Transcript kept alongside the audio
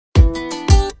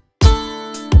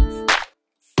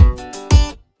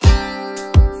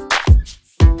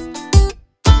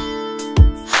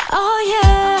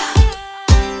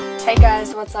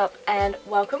what's up, and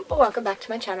welcome back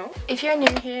to my channel. If you're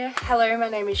new here, hello, my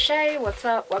name is Shay, what's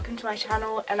up, welcome to my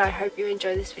channel, and I hope you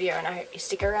enjoy this video and I hope you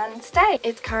stick around and stay.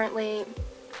 It's currently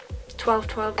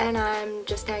 12:12 and I'm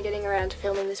just now getting around to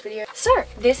filming this video. So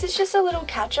this is just a little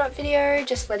catch-up video,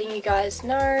 just letting you guys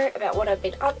know about what I've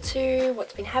been up to,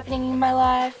 what's been happening in my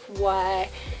life, why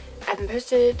I haven't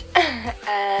posted,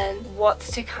 and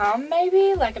what's to come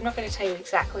maybe. Like, I'm not going to tell you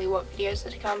exactly what videos are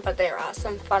to come, but there are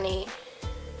some funny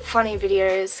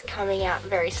videos coming out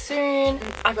very soon.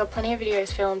 I've got plenty of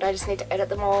videos filmed, I just need to edit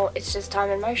them all. It's just time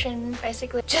and motion,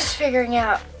 basically. Just figuring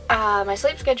out my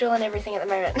sleep schedule and everything at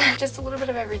the moment. Just a little bit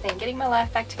of everything. Getting my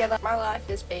life back together. My life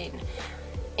has been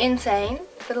insane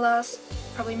for the last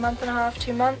probably month and a half,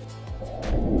 2 months.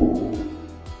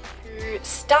 To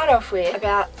start off with,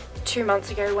 about 2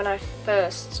 months ago when I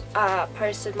first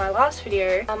posted my last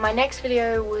video, my next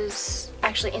video was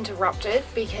actually interrupted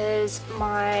because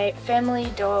my family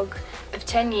dog of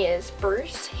 10 years,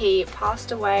 Bruce, he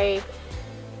passed away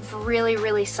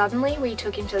really suddenly. We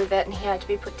took him to the vet and he had to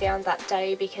be put down that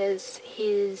day because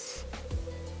his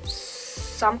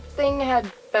something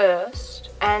had burst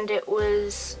and it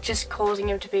was just causing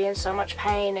him to be in so much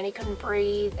pain and he couldn't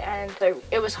breathe, and so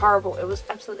it was horrible. It was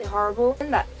absolutely horrible,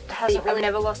 and that hasn't really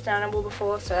never lost an animal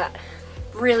before, so that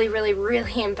really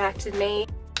impacted me.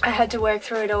 I had to work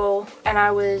through it all and I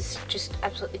was just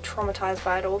absolutely traumatized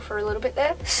by it all for a little bit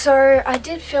there. So I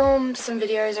did film some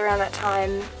videos around that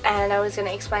time and I was going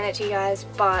to explain it to you guys,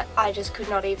 but I just could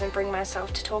not even bring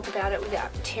myself to talk about it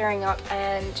without tearing up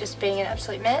and just being an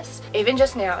absolute mess. Even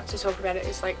just now to talk about it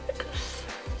is like...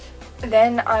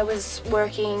 Then I was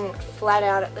working flat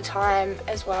out at the time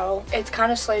as well. It's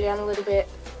kind of slowed down a little bit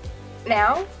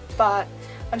now, but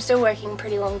I'm still working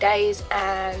pretty long days,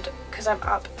 and because I'm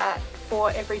up at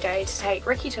 4 every day to take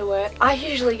Ricky to work, I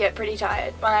usually get pretty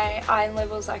tired. My iron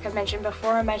levels, like I've mentioned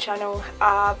before on my channel,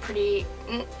 are pretty...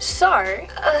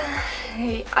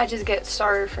 I just get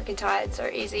so freaking tired so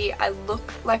easy. I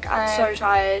look like I'm so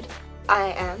tired.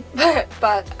 I am,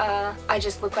 but I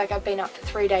just look like I've been up for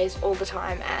 3 days all the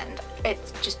time and it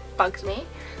just bugs me.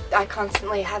 I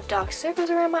constantly have dark circles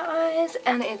around my eyes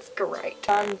and it's great.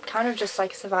 I'm kind of just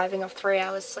like surviving off 3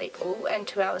 hours sleep and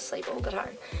 2 hours sleep all the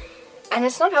time. And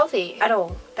it's not healthy at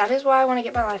all. That is why I want to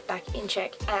get my life back in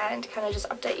check and kind of just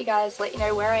update you guys, let you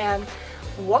know where I am,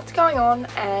 what's going on,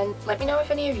 and let me know if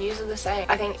any of you are the same.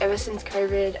 I think ever since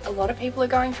COVID, a lot of people are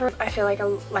going through it. I feel like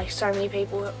so many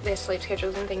people, their sleep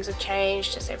schedules and things have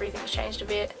changed, just everything's changed a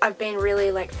bit. I've been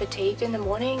really like fatigued in the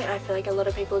morning and I feel like a lot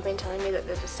of people have been telling me that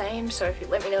they're the same, so if you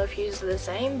let me know if you're the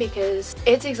same, because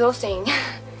it's exhausting.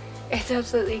 It's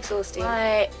absolutely exhausting.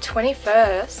 My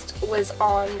 21st was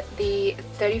on the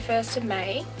 31st of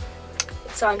May,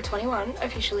 so I'm 21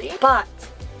 officially, but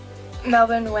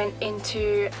Melbourne went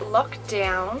into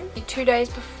lockdown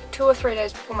 2 or 3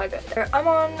 days before my birthday. I'm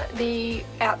on the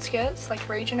outskirts, like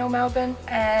regional Melbourne,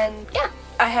 and yeah,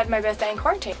 I had my birthday in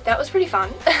quarantine. That was pretty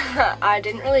fun. I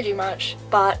didn't really do much,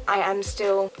 but I am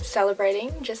still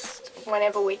celebrating just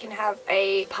whenever we can have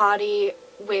a party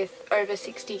with over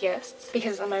 60 guests,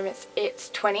 because at the moment it's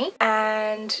 20,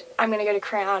 and I'm gonna go to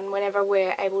Crown whenever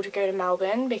we're able to go to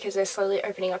Melbourne because they're slowly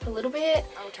opening up a little bit.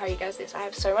 I'll tell you guys this, I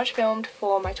have so much filmed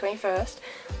for my 21st.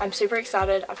 I'm super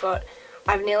excited.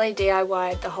 I've nearly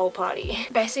DIY'd the whole party.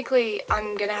 Basically,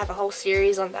 I'm gonna have a whole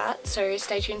series on that, so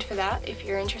stay tuned for that. If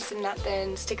you're interested in that,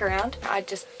 then stick around. I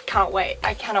just can't wait.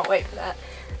 I cannot wait for that.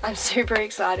 I'm super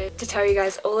excited to tell you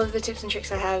guys all of the tips and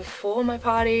tricks I have for my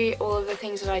party, all of the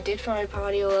things that I did for my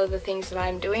party, all of the things that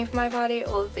I'm doing for my party,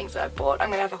 all of the things that I bought.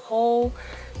 I'm gonna have a haul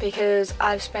because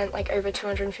I've spent like over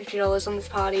 $250 on this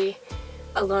party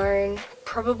alone,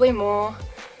 probably more,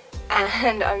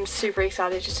 and I'm super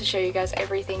excited just to show you guys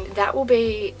everything. That will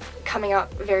be coming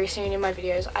up very soon in my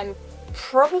videos.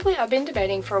 I've been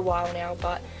debating for a while now,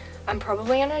 but I'm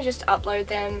probably gonna just upload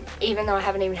them even though I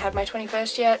haven't even had my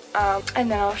 21st yet, and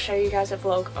then I'll show you guys a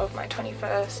vlog of my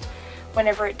 21st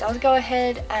whenever it does go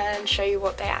ahead and show you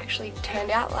what they actually turned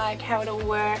out like, how it'll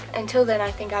work. Until then, I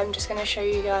think I'm just gonna show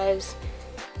you guys.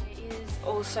 There is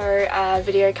also a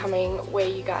video coming where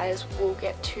you guys will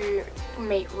get to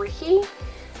meet Ricky.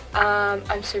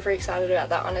 I'm super excited about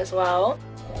that one as well.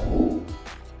 An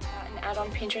ad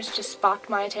on Pinterest just sparked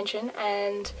my attention,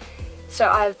 and so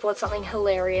I've bought something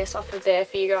hilarious off of there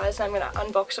for you guys, and I'm going to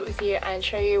unbox it with you and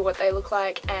show you what they look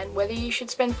like and whether you should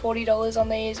spend $40 on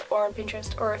these or on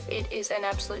Pinterest, or if it is an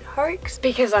absolute hoax,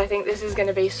 because I think this is going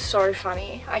to be so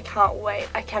funny. I can't wait.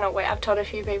 I cannot wait. I've told a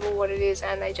few people what it is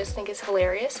and they just think it's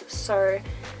hilarious, so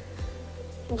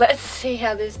let's see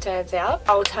how this turns out.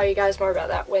 I'll tell you guys more about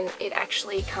that when it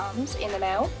actually comes in the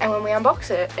mail, and when we unbox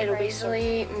it, it'll be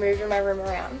easily moving my room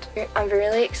around. I'm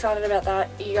really excited about that.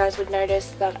 You guys would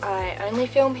notice that I only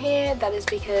film here. That is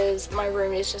because my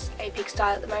room is just a pigsty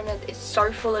at the moment. It's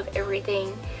so full of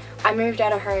everything. I moved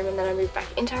out of home and then I moved back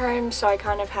into home, so I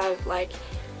kind of have like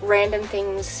random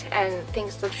things and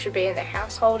things that should be in the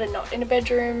household and not in a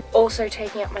bedroom, also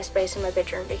taking up my space in my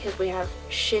bedroom because we have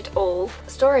shit all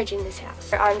storage in this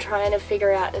house. I'm trying to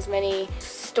figure out as many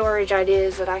storage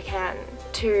ideas that I can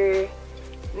to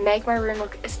make my room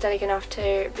look aesthetic enough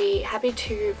to be happy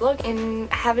to vlog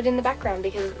and have it in the background,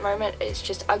 because at the moment it's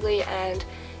just ugly, and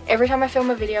every time I film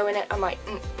a video in it I'm like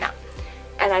nah,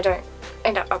 and I don't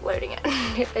end up uploading it.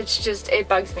 It's just, it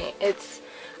bugs me.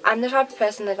 I'm the type of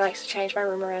person that likes to change my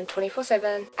room around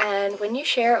 24/7, and when you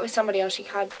share it with somebody else you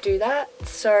can't do that,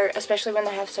 so especially when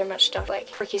they have so much stuff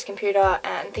like Ricky's computer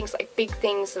and things like big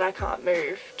things that I can't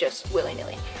move just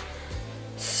willy-nilly.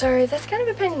 So that's kind of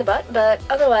a pain in the butt, but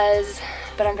otherwise,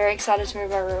 I'm very excited to move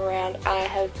my room around. I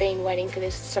have been waiting for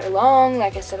this so long.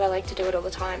 Like I said, I like to do it all the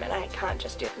time and I can't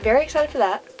just do it. Very excited for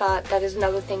that, but that is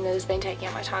another thing that has been taking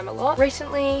up my time a lot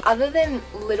recently, other than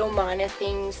little minor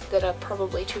things that are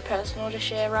probably too personal to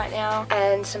share right now,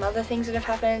 and some other things that have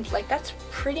happened. Like, that's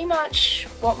pretty much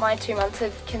what my 2 months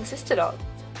have consisted of.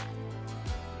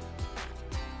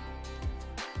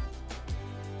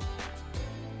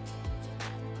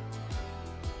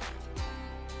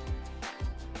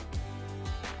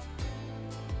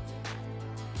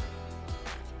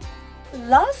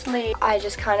 Lastly, I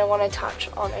just kind of want to touch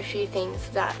on a few things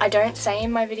that I don't say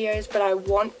in my videos, but I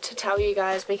want to tell you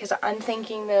guys because I'm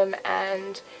thinking them,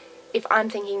 and if I'm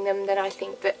thinking them, then I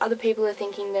think that other people are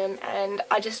thinking them, and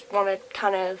I just want to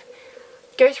kind of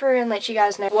go through and let you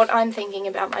guys know what I'm thinking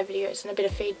about my videos and a bit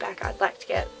of feedback I'd like to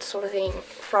get, sort of thing,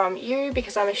 from you,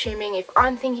 because I'm assuming if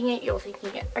I'm thinking it, you're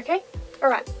thinking it, okay?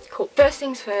 Alright, cool. First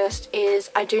things first is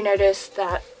I do notice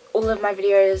that all of my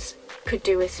videos could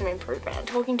do with some improvement.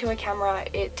 Talking to a camera,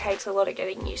 it takes a lot of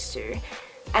getting used to,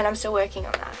 and I'm still working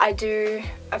on that. I do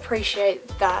appreciate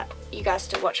that you guys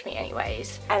still watch me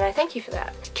anyways, and I thank you for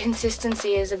that.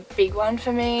 Consistency is a big one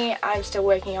for me. I'm still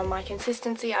working on my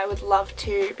consistency. I would love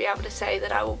to be able to say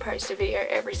that I will post a video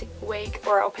every single week,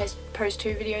 or I'll post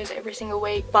 2 videos every single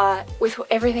week, but with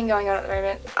everything going on at the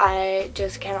moment, I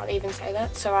just cannot even say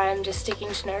that, so I'm just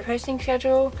sticking to no posting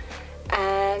schedule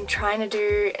and trying to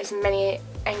do as many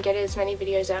and get as many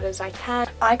videos out as I can.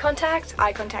 Eye contact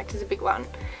is a big one.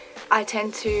 I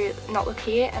tend to not look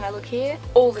here and I look here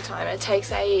all the time. It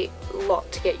takes a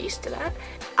lot to get used to that.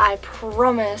 I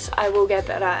promise I will get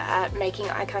better at making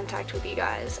eye contact with you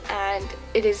guys, and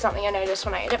it is something I notice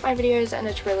when I edit my videos and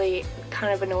it's really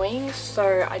kind of annoying,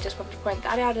 so I just wanted to point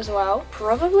that out as well.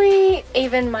 Probably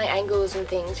even my angles and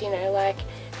things, you know, like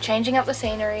changing up the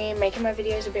scenery, making my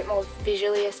videos a bit more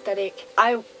visually aesthetic.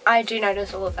 I do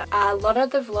notice all of that. A lot of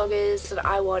the vloggers that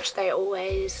I watch, they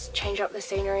always change up the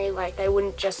scenery. Like, they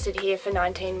wouldn't just sit here for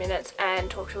 19 minutes and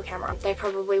talk to a camera. They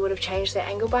probably would have changed their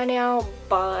angle by now,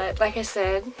 but like I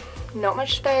said, not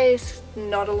much space,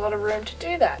 not a lot of room to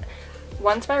do that.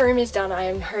 Once my room is done, I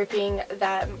am hoping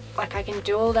that like I can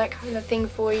do all that kind of thing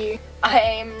for you. I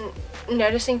am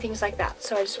noticing things like that,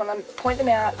 so I just want to point them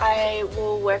out. I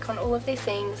will work on all of these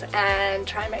things and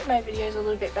try and make my videos a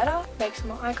little bit better, make some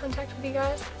more eye contact with you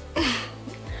guys.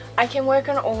 I can work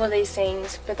on all of these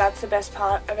things, but that's the best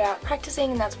part about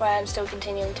practicing, and that's why I'm still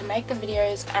continuing to make the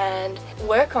videos and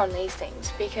work on these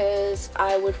things, because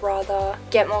I would rather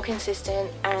get more consistent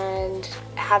and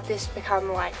have this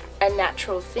become like a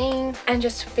natural thing, and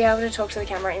just be able to talk to the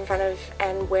camera in front of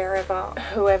and wherever,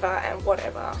 whoever and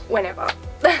whatever, whenever.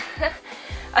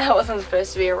 That wasn't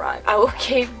supposed to be a rhyme. I will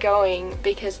keep going,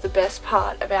 because the best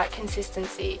part about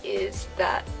consistency is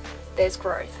that there's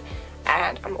growth.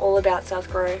 And I'm all about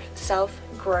self-growth.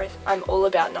 I'm all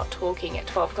about not talking at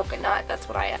 12 o'clock at night. That's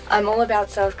what I am. I'm all about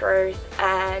self-growth,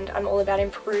 and I'm all about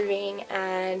improving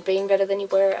and being better than you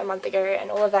were a month ago and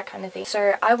all of that kind of thing.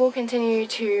 So I will continue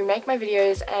to make my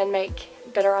videos and make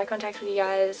better eye contact with you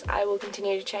guys. I will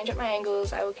continue to change up my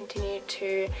angles. I will continue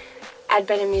to add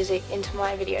better music into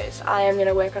my videos. I am going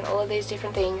to work on all of these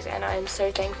different things, and I am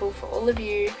so thankful for all of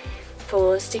you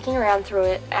for sticking around through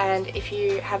it. And if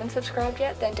you haven't subscribed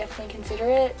yet, then definitely consider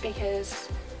it, because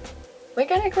we're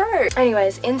gonna grow.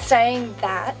 Anyways, in saying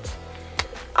that,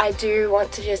 I do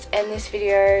want to just end this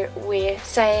video with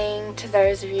saying to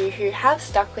those of you who have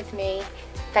stuck with me,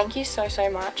 thank you so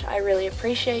much. I really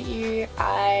appreciate you.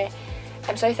 I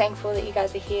am so thankful that you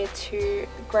guys are here to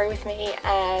grow with me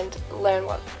and learn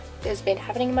what has been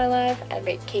happening in my life and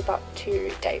keep up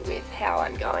to date with how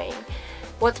I'm going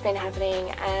what's been happening,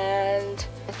 and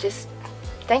just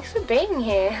thanks for being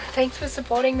here. Thanks for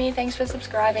supporting me, thanks for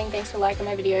subscribing, thanks for liking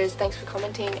my videos, thanks for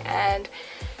commenting, and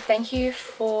thank you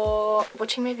for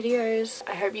watching my videos.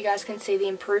 I hope you guys can see the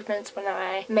improvements when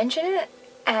I mention it,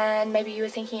 and maybe you were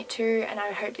thinking it too, and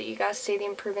I hope that you guys see the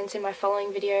improvements in my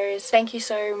following videos. Thank you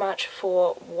so much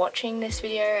for watching this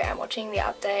video and watching the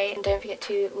update, and don't forget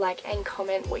to like and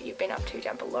comment what you've been up to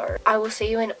down below. I will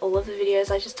see you in all of the videos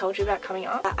I just told you about coming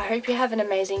up. I hope you have an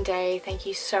amazing day. Thank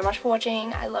you so much for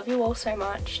watching. I love you all so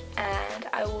much, and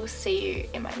I will see you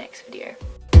in my next video.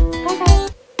 Bye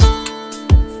guys!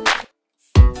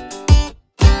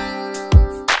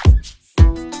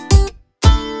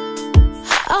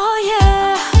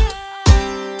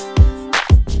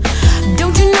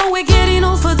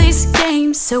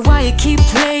 So why you keep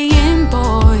playing,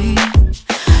 boy?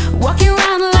 Walking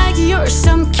around like you're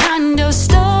some kind of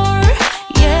star,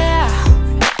 yeah.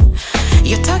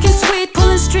 You're talking sweet,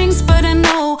 pulling strings, but I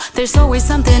know there's always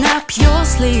something up your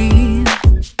sleeve.